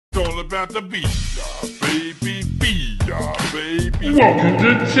about the beer, baby, beer, baby. Welcome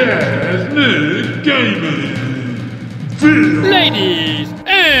to Taznic Gaming. Ladies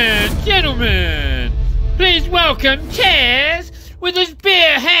and gentlemen, please welcome Taz with his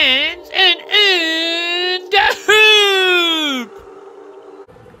bare hands and in the hoop.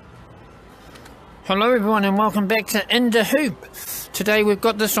 Hello everyone and welcome back to In the Hoop. Today we've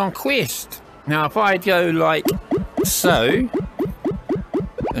got this on Quest. Now if I go like so,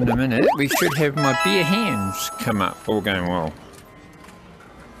 in a minute we should have my bare hands come up, all going well.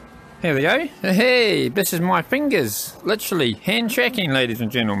 Here we go. Hey, this is my fingers. Literally, hand tracking, ladies and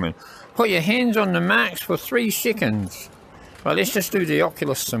gentlemen. Put your hands on the marks for 3 seconds. Right, let's just do the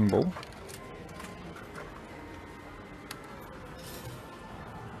Oculus symbol.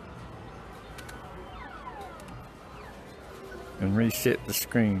 And reset the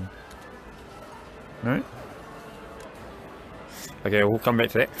screen. No? Okay, we'll come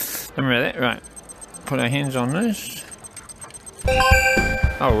back to that. Remember that? Right. Put our hands on this.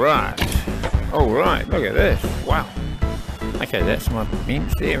 Alright. Alright, look at this. Wow. Okay, that's my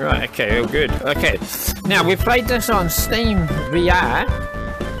bench there. Right, okay, all good. Okay. Now, we played this on Steam VR.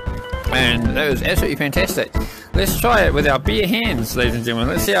 And that was absolutely fantastic. Let's try it with our bare hands, ladies and gentlemen.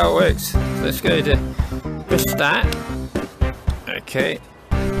 Let's see how it works. Let's go to press start. Okay.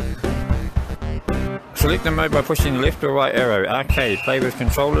 Select the mode by pushing the left or right arrow. Arcade, play with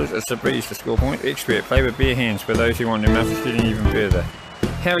controllers, it's a breeze to score point. Expert, play with bare hands for those who want their muscles getting even further.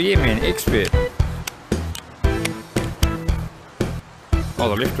 Hell yeah man, expert. Oh,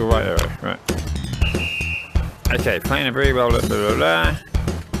 the left or right arrow, right. Okay, playing very well, blah blah blah.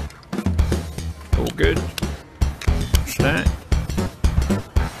 All good. Start.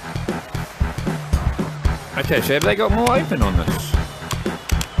 Okay, so have they got more open on this?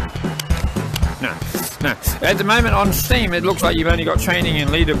 No. No, at the moment on Steam it looks like you've only got training and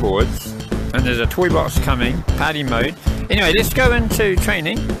leaderboards, and there's a toy box coming, party mode. Anyway, let's go into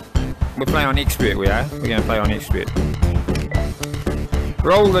training. We'll play on expert, we are. We're going to play on expert.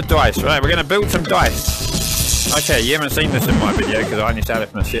 Roll the dice, right, we're going to build some dice. Okay, you haven't seen this in my video because I only started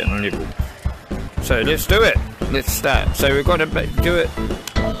from a certain level. So let's do it, let's start. So we've got to do it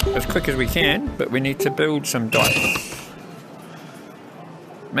as quick as we can, but we need to build some dice.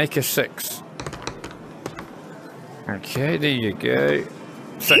 Make a 6. Okay, there you go.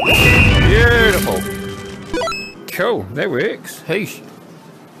 6. Beautiful. Cool, that works. Hey.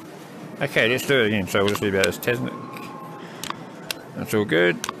 Okay, let's do it again. So we'll just do about this Taznic. That's all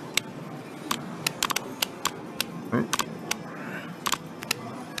good.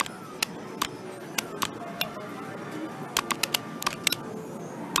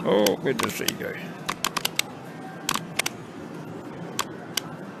 Oh, where does he go?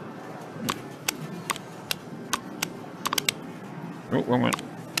 Oh, wrong one.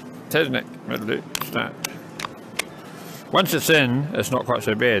 Taznic, that'll do. Start. Once it's in, it's not quite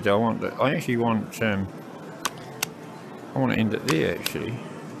so bad. I actually want I want to end it there actually.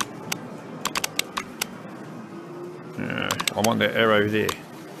 I want that arrow there.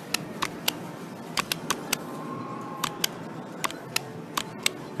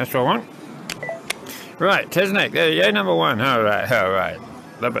 That's what I want. Right, Taznic, there you go, number 1. Alright.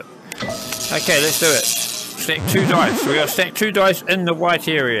 Love it. Okay, let's do it. Stack 2 dice. We got to stack 2 dice in the white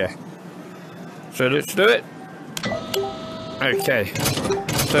area. So let's do it. Okay.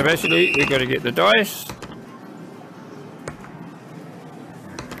 So basically, we've got to get the dice.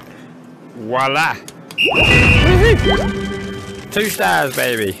 Voila. 2 stars,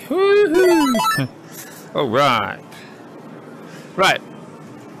 baby. Woohoo. All right. Right.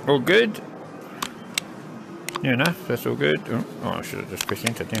 All good. Near enough. That's all good. Oh, I should have just pressed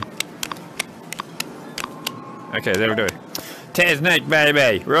enter then. Okay, that'll do it. Taznic,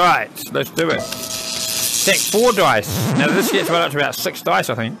 baby. Right, let's do it. Stack 4 dice. Now this gets right up to about 6 dice,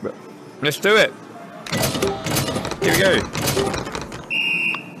 I think. But let's do it. Here we go.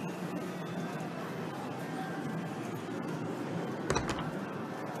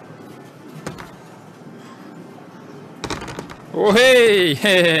 Oh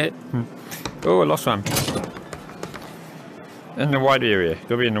hey! Oh, I lost one. In the wide area.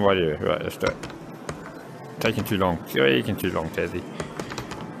 Gotta be in the wide area. Right, let's do it. Taking too long. Taking too long, Tazzy.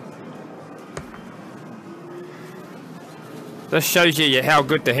 This shows you how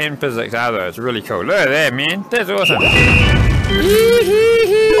good the hand physics are though. It's really cool. Look at that, man. That's awesome.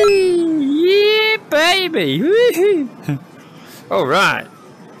 Yeah, baby. Alright.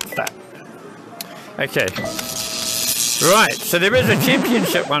 Okay. Right, so there is a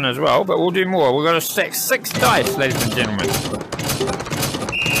championship one as well, but we'll do more. We've got to stack 6 dice, ladies and gentlemen.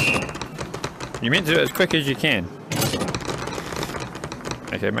 You meant to do it as quick as you can.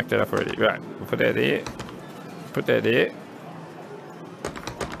 Okay, make that up already. Right, we'll put that there. Put that there.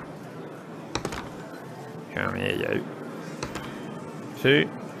 Come here, you. See?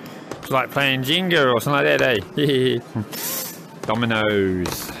 It's like playing Jenga or something like that, eh?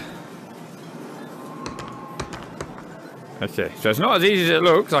 Dominoes. Okay, so it's not as easy as it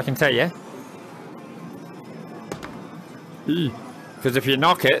looks, I can tell you. Because if you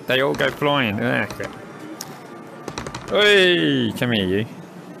knock it, they all go flying. Ah, crap. Hey, come here, you.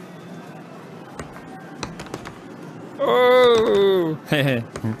 Oh!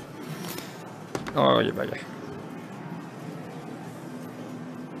 Oh, you bugger.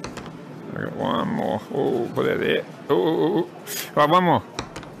 I got one more. Oh, put that there. Oh. Right, one more.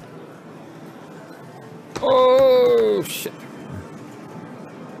 Oh, shit.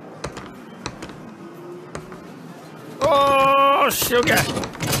 Oh, sugar.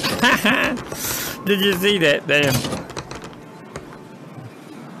 Did you see that? Damn.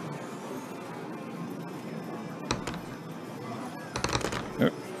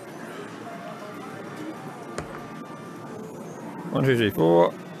 Oops. 1, 2, 3,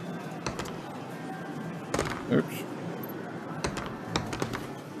 4. Oops.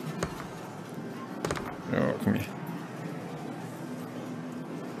 Oh, come here.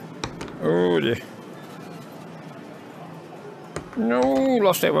 Oh dear. No,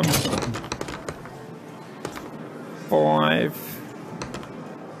 lost that one. 5.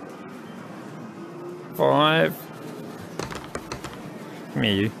 5. Come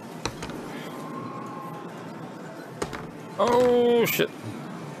here, you. Oh shit.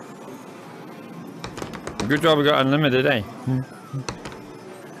 Good job we got unlimited, eh?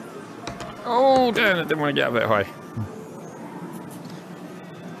 Oh damn it, didn't want to get up that high.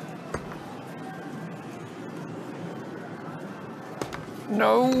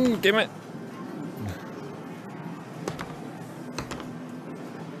 No, damn it.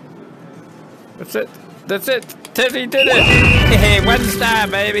 That's it. That's it. Tazzy did it. Hey, 1 star,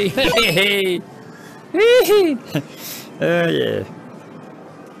 baby. Oh, yeah.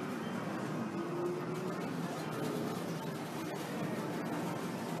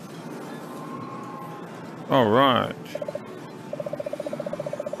 All right.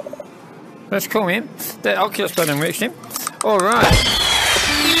 That's cool, man. That Oculus doesn't work, Tim. All right.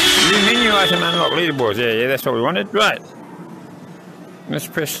 New menu item unlock leaderboards. Yeah, that's what we wanted. Right. Let's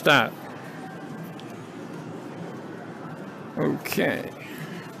press start. Okay.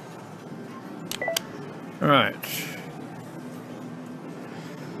 Right.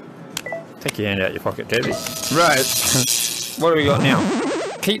 Take your hand out your pocket, Tazzy. Right. What do we got now?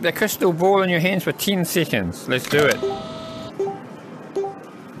 Keep the crystal ball in your hands for 10 seconds. Let's do it.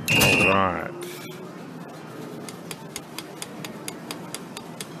 Alright.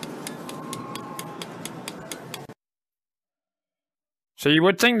 So you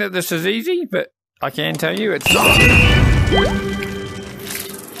would think that this is easy, but I can tell you it's not.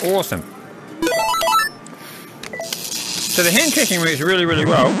 Awesome. So the hand tracking works really, really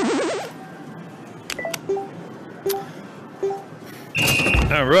well.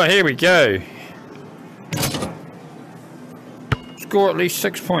 Alright, here we go. Score at least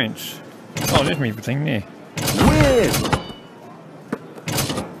 6 points. Oh, there's me thing there. Win!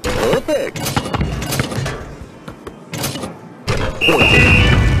 Perfect!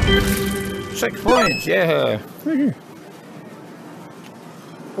 6 points, yeah.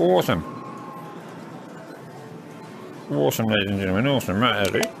 Awesome. Awesome, ladies and gentlemen, awesome. Right,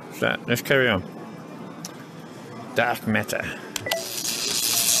 that'll do. So, let's carry on. Dark matter.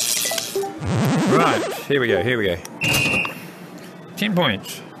 Right, here we go, here we go. 10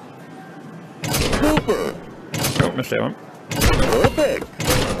 points. Super! Oh, missed that one. Perfect!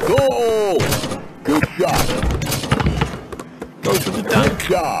 Goal! Good job! Goes for the dunk. Good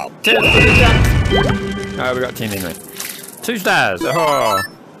job! 10 for the dunk. Oh, we got 10 anyway. 2 stars. Oh.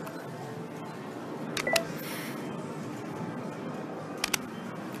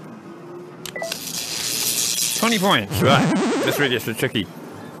 $20 points. Right. This really is tricky.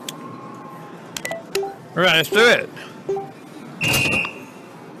 Right, let's do it.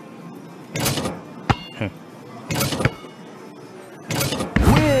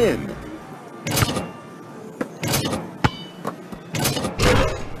 Win!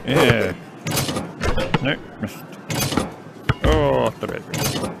 Yeah. Nope, missed. Oh, the bad.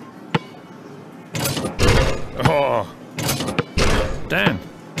 Oh. Damn.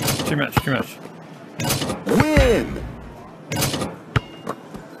 Too much, too much. Win!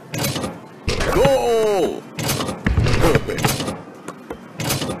 Goal! Perfect!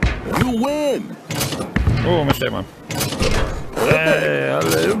 You win! Oh, missed that one. Hey,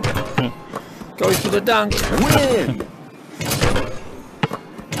 hello. Goes for the dunk. Win!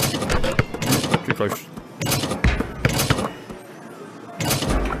 too close.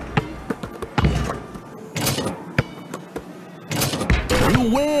 You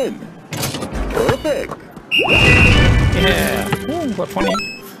win. Perfect. Yeah. Ooh, got 20.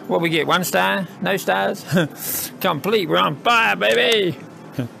 What we get? 1 star? No stars? Complete. We're on fire, baby.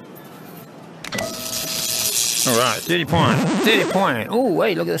 All right. 30 point. 30 point. Oh,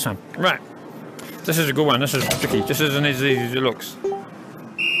 wait. Look at this one. Right. This is a good one. This is tricky. This isn't as easy as it looks.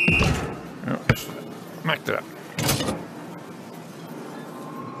 Oh, marked it up.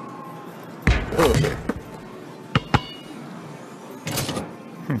 Perfect.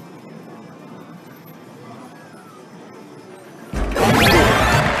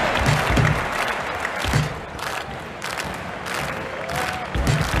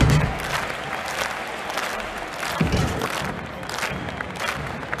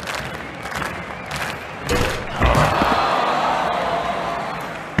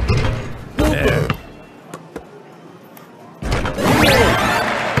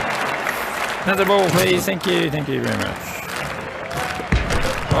 Another ball, please. Thank you. Thank you very much.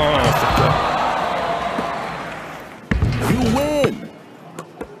 Oh, You win.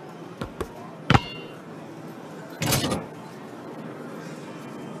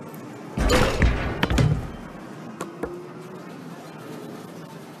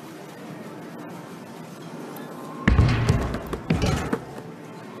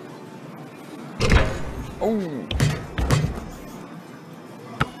 oh.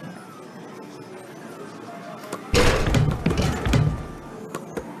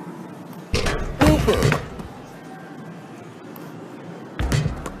 Super.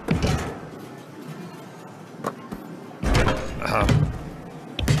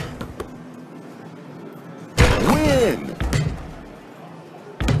 Win.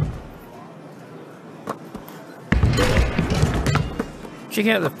 Check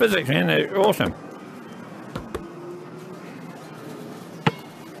out the physics, man. They're awesome.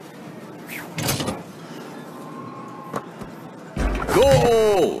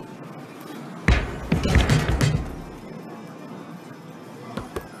 Goal.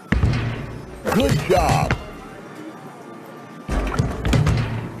 Good job.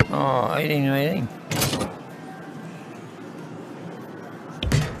 Oh, 18.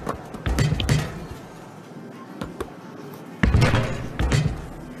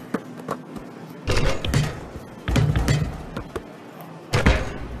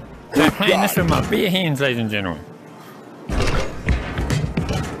 So I'm playing this with my bare hands, ladies and gentlemen.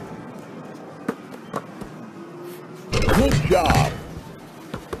 Good job.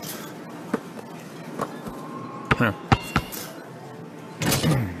 Huh.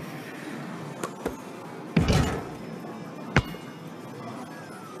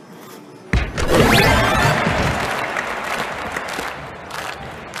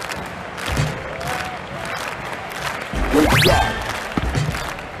 Good job.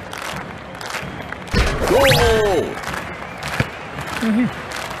 Goal.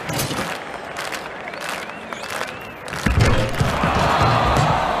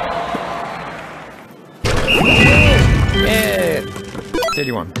 Yeah.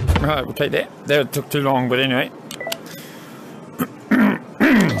 31. Right, we'll take that. That took too long, but anyway.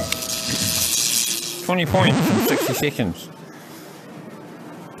 20 points in 60 seconds.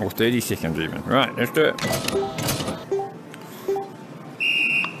 Or 30 seconds even. Right, let's do it.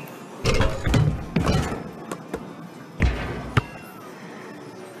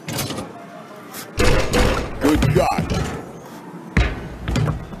 Good shot.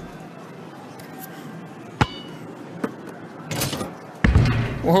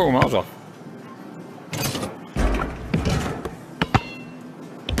 Whoa, miles off.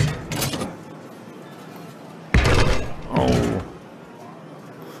 Oh.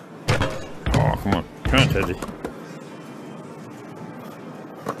 Oh, come on. Come on, Teddy.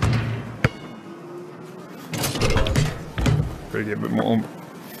 Better get a bit more.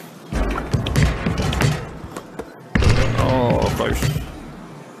 Oh, close.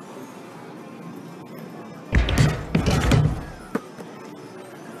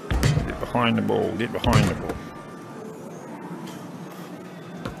 Get behind the ball. Get behind the ball.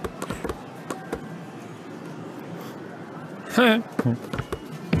 Huh.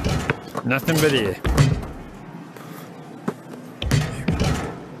 Nothing but air.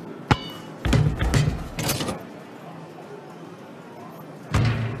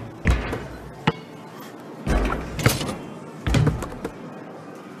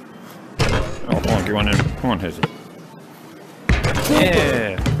 Oh, come on, get one in. Come on, Hizzy.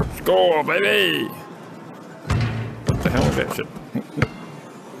 Yeah! Score, baby! What the hell is that shit?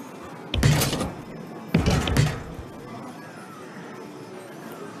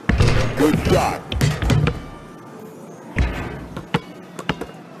 Good shot.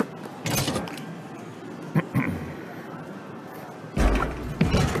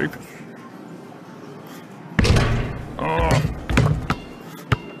 Oh.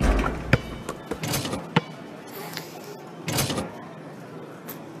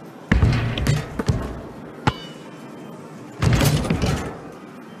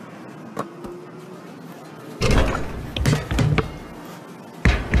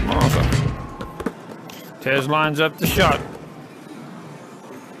 Taz lines up the shot.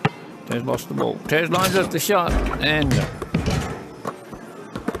 Taz lost the ball. Taz lines up the shot and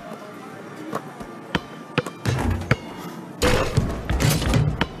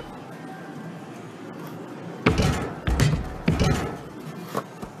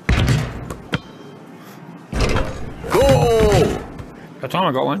Goal! by the time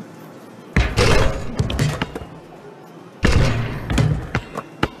I got one.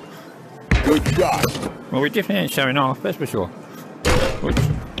 Good shot. Well, we definitely ain't showing off, that's for sure. Oops.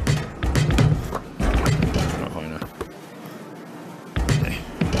 Not high enough.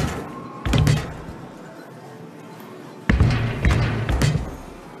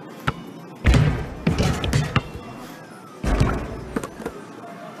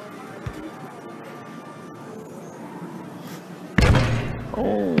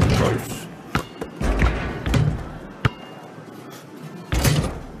 Oh, close.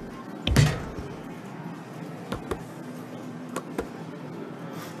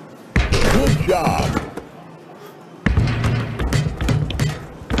 Good job.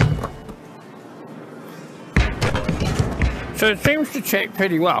 So it seems to check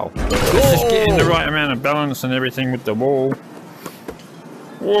pretty well. It's just getting the right amount of balance and everything with the wall.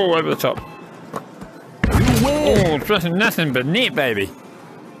 Whoa, over the top. You win. Oh, it's nothing but net, baby.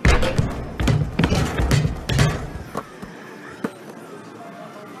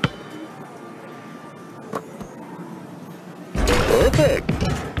 Perfect.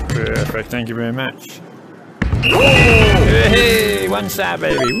 Perfect, thank you very much. Goal! Hey, one side,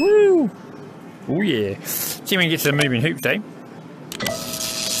 baby. Woo! Oh, yeah. See when we get to the moving hoops, eh?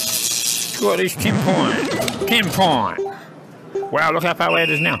 Got these 10 points. 10 points. Wow, look how far away it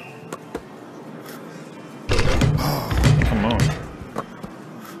is now. Oh, come on.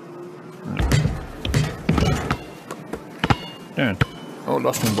 Done. Oh,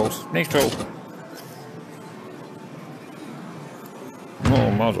 lost some balls. Next ball.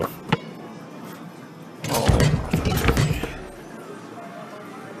 Oh, muzzle. Oh,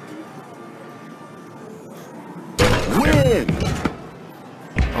 Win.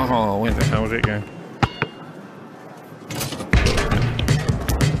 oh, where the hell was it going?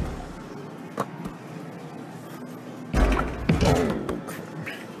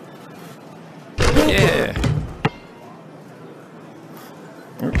 Oh, yeah.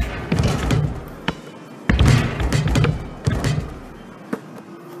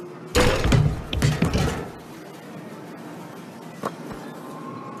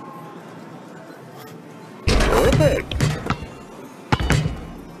 Perfect.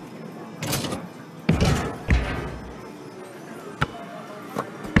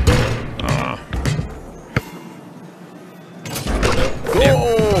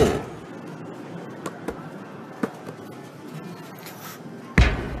 Goal!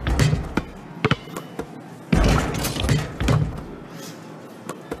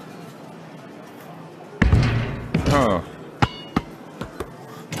 Oh.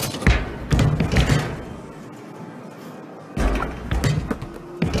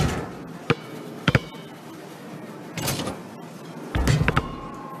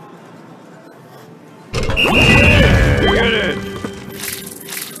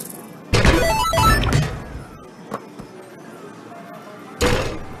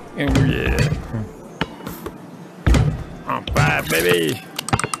 Oh yeah. Oh, bad baby.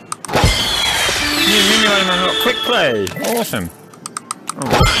 New menu item unlocked. Quick play. Awesome. Oh,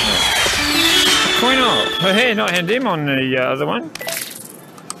 coin up. Oh, hey, not hand him on the other one. Quick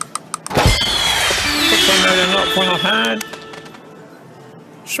play mode unlocked. Coin off hard.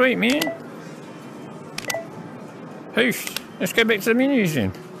 Sweet, man. Hoosh. Let's go back to the menus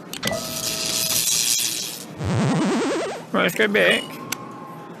then. Right, let's go back.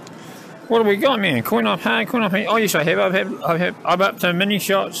 What have we got, man? Coin off hard, coin off. Oh, yes, I have. I'm up to mini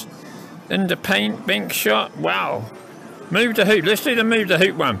shots, into paint, bank shot. Wow. Move the hoop. Let's do the move the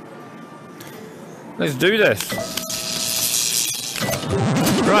hoop one. Let's do this.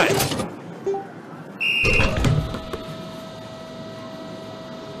 Right.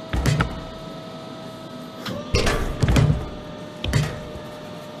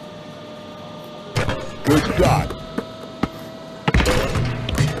 Good shot.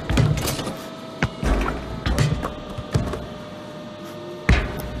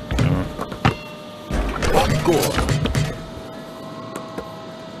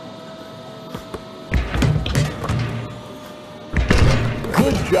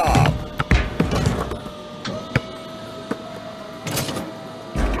 job.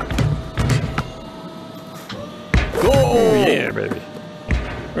 Oh yeah, baby.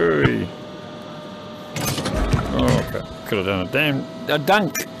 Hey. Oh, okay. Could have done a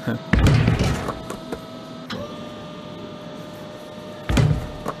dunk.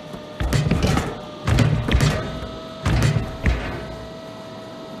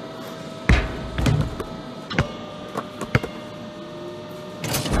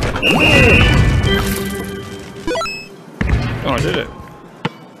 Oh, I did it.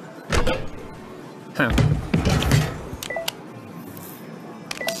 Huh.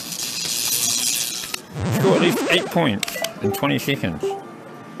 Score at least 8 points in 20 seconds.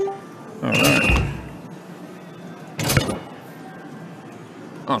 Alright.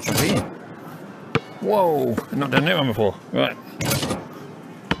 Oh, it's over here. Whoa, I've not done that one before. Right.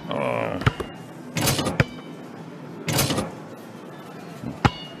 Oh.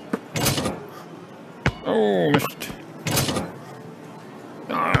 Oh, missed.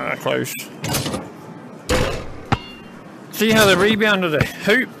 Ah, close. See how the rebound of the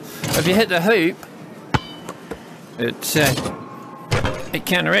hoop, if you hit the hoop, it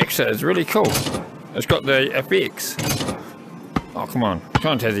counteracts it. It's really cool. It's got the effects. Oh, come on.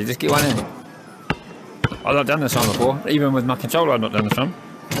 Come on, Tazzy, just get one in. I've not done this one before. Even with my controller, I've not done this one.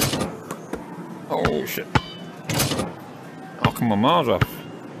 Oh, shit. Oh, come on, miles off.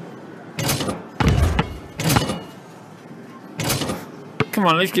 Come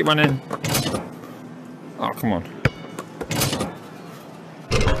on, let's get one in. Oh, come on.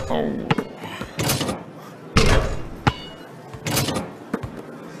 Oh.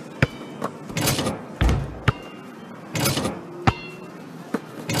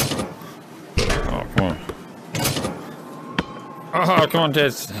 Oh, come on. Oh, come on,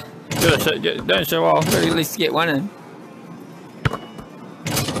 Tez. Don't show off. At least get one in.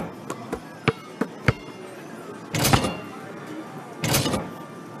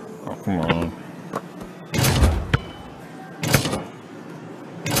 Oh, come on.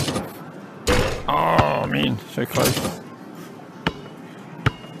 Oh, man, so close.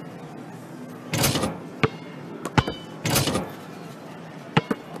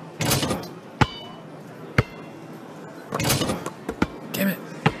 Damn it.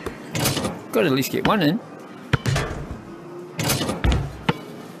 Got to at least get one in.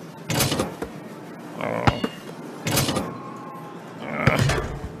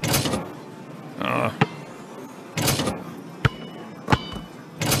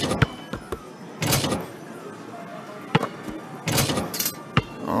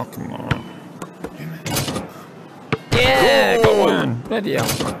 Oh, come on. Damn it. Yeah, got one. Bloody hell.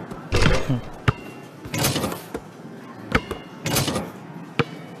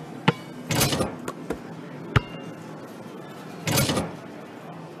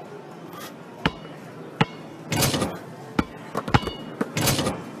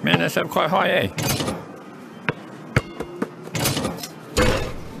 Man, that's up quite high, eh?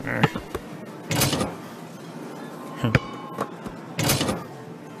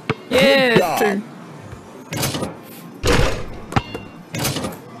 Yeah, two.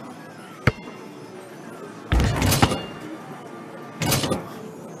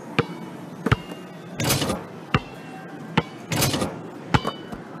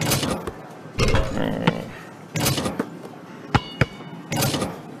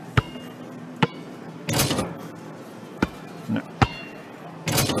 No.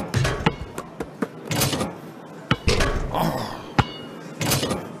 Oh.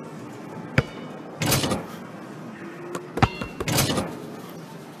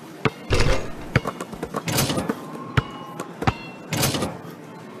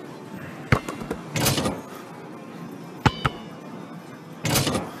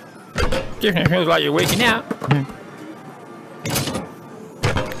 Definitely feels like you're waking out.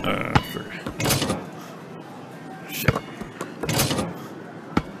 Shit.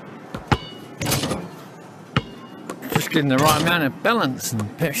 Just getting the right amount of balance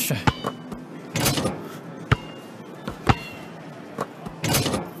and posture.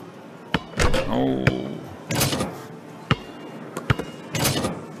 Oh.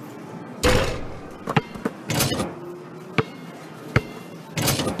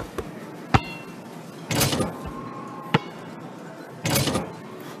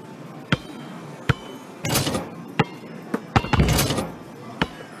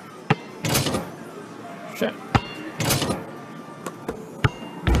 Shit.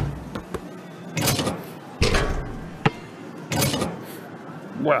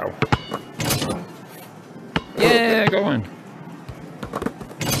 Wow. Yeah, go on.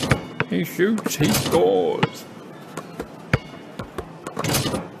 He shoots, he scores.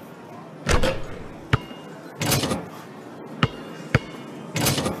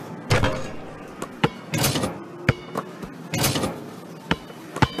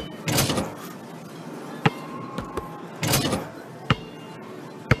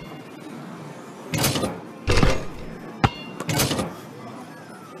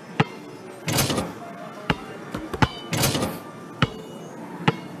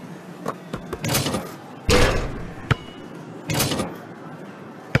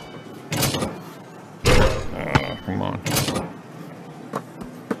 come on.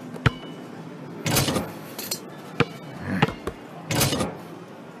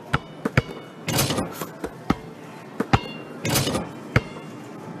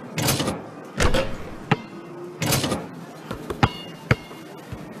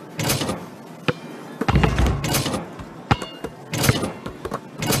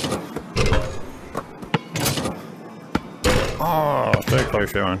 Oh, so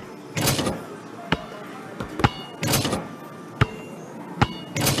close, Sharon.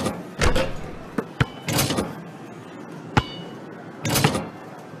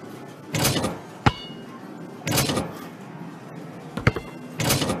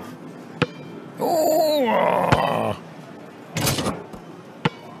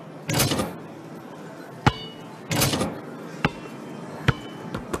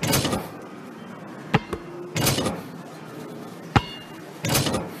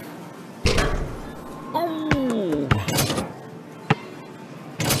 Oh!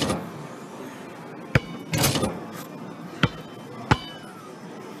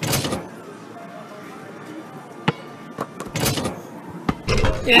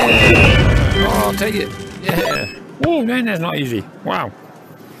 Yeah! Oh, I'll take it. Yeah. Oh, man, that's not easy. Wow.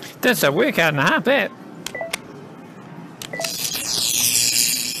 That's a workout and a half, that.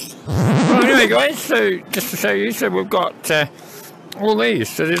 Well, anyway, guys, so just to show you, so we've got all these.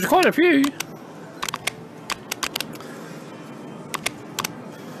 So there's quite a few.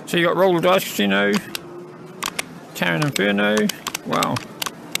 So you got Roller Dice Casino, Terran Inferno. Wow.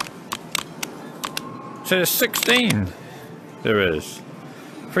 So there's 16. There is.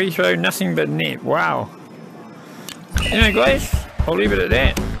 Free throw, nothing but net. Wow. Anyway, guys, I'll leave it at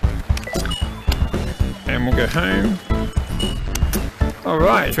that. And we'll go home.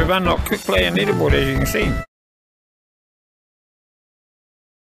 Alright, so we've unlocked quick play and leaderboard, as you can see.